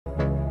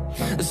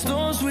The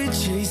storms we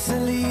chase are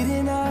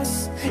leading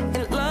us,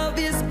 and love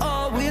is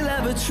all we'll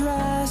ever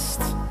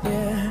trust.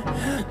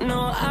 Yeah,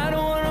 no, I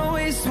don't wanna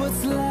waste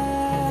what's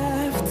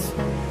left.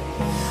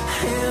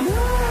 And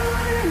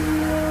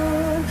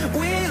on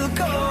we'll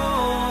go,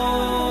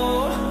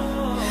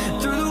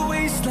 through the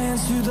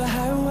wastelands, through the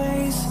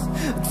highways,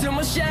 till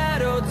my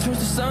shadow turns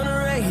to sun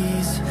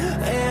rays.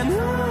 And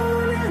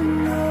on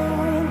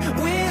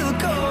we'll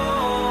go,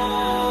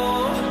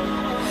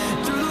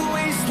 through the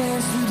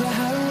wastelands, through the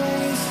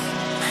highways,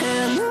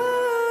 and on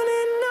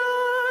we'll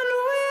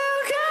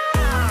go.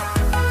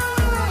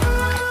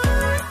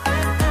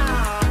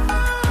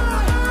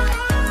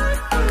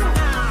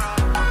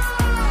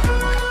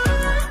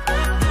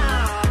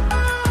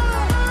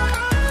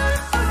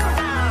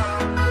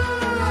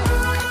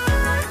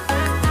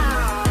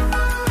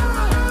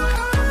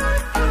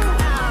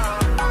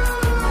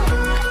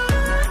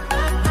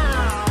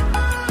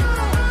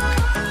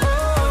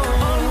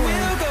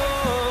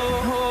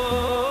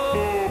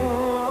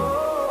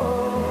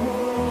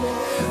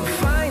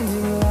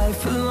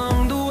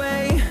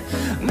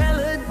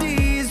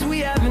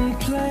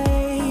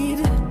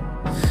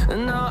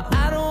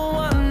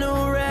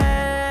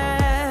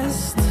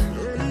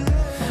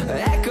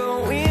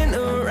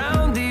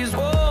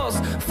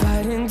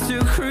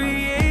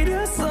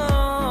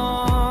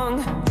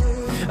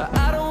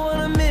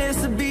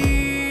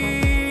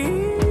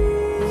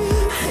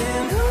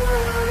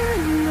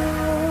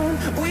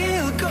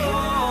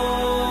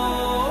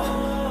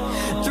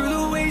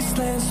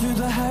 Through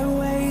the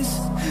highways,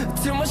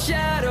 till my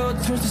shadow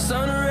turns to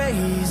sun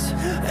rays.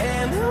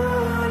 And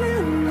on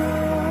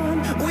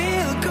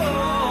we'll go,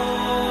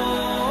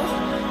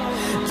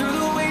 through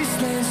the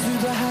wastelands,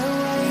 through the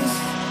highways,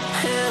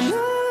 and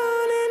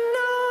on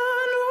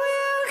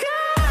we'll go.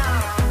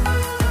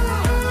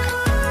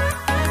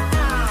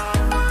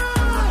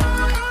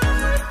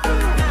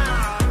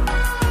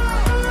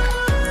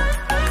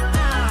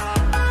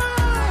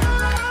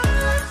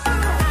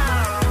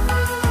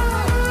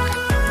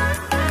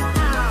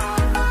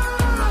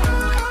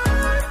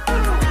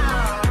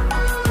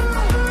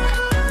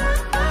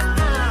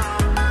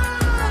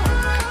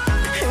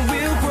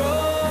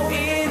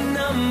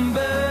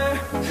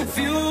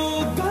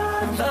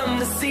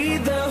 See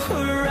the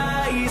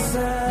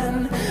horizon,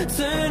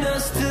 turn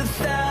us to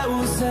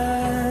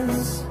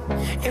thousands,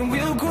 and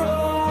we'll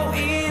grow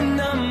in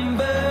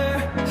number,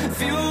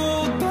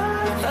 fueled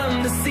by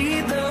them to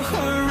see the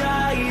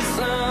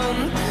horizon,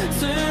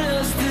 turn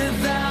us to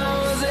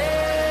thousands,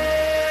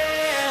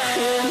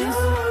 and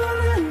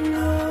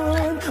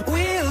on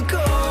we'll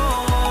go,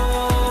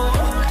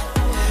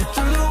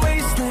 through the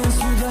wastelands,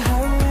 through the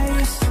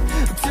highways,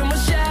 till my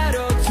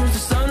shadow turns to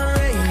sun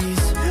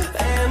rays.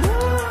 And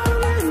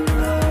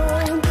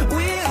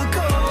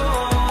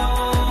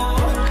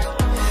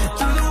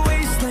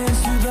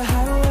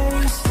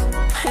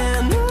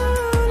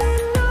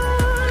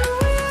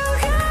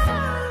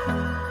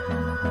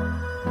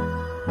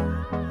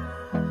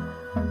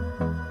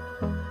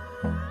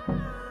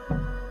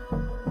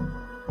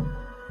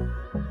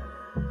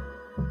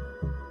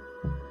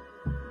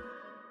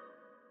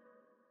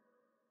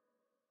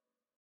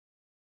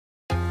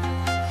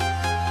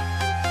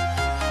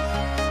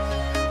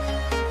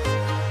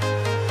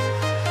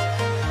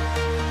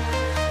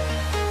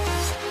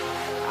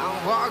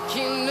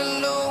walking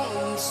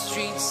alone, the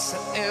streets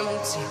are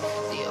empty.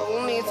 The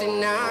only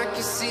thing I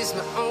can see is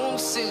my own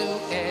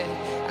silhouette.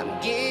 I'm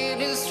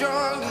getting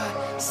stronger,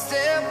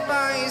 step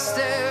by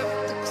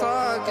step. The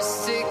clock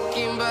is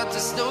ticking, but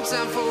there's no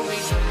time for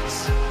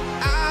regrets.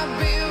 I've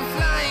been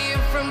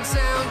flying from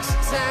town to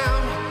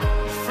town,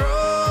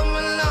 from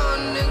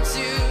London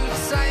to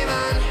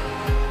Taiwan.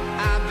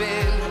 I've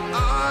been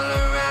all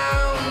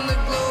around the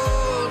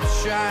globe,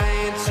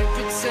 trying to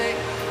protect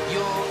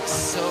your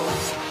soul.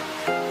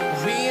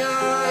 We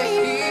are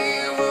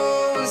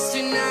heroes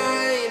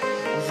tonight.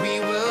 We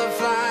will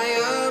fly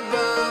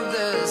above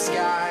the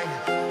sky.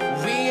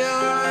 We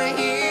are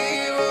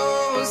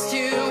heroes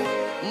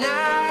tonight.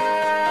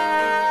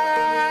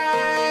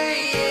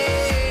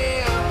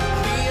 Yeah.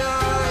 We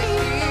are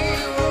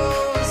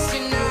heroes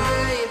tonight.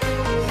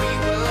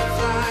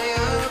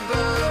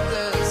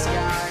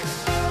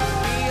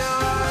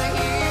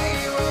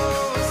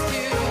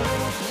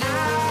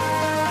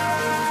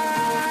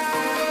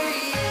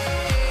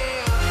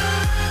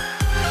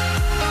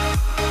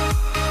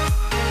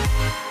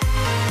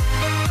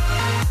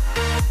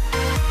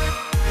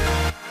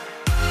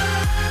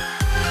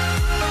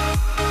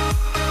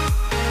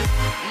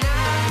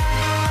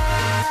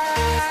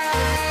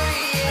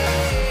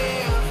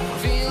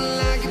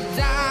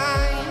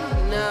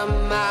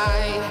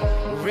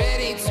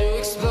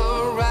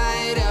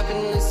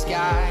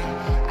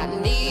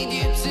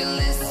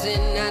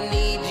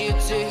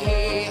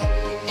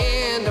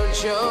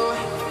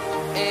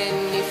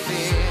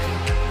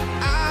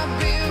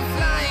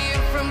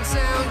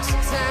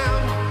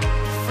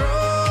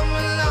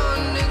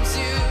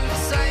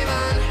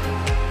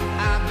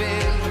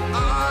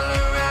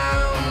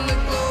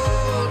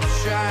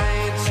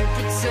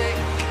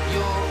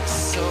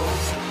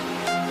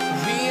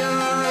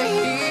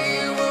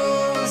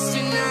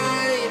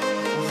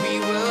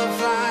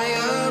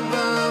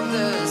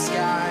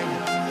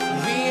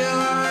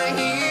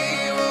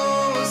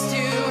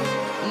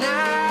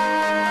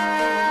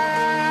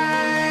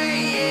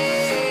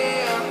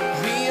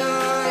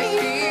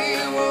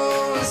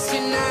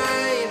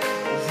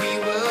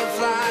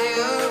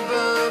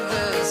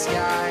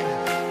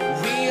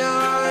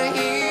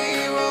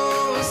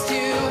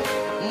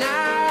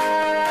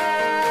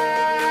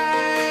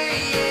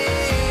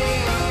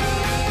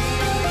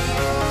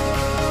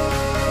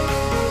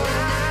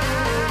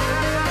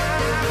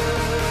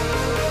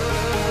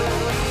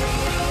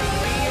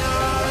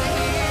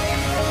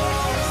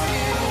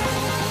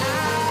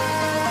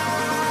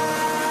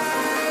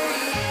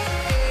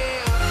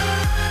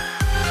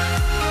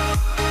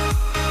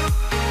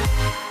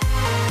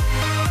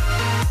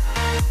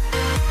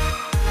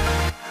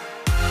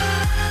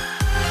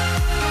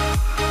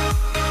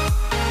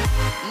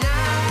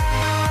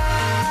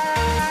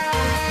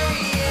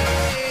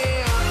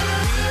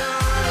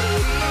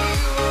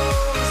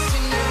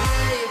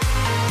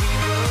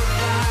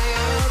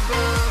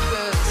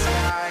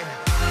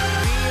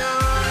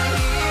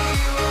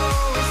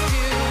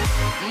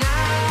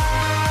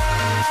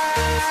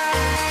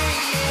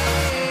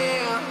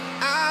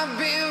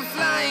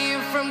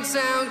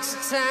 town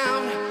to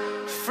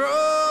town,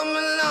 from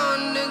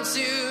London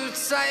to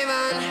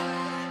Taiwan.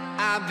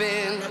 I've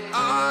been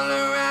all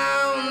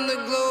around the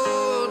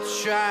globe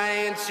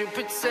trying to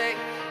protect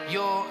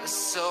your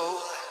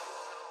soul.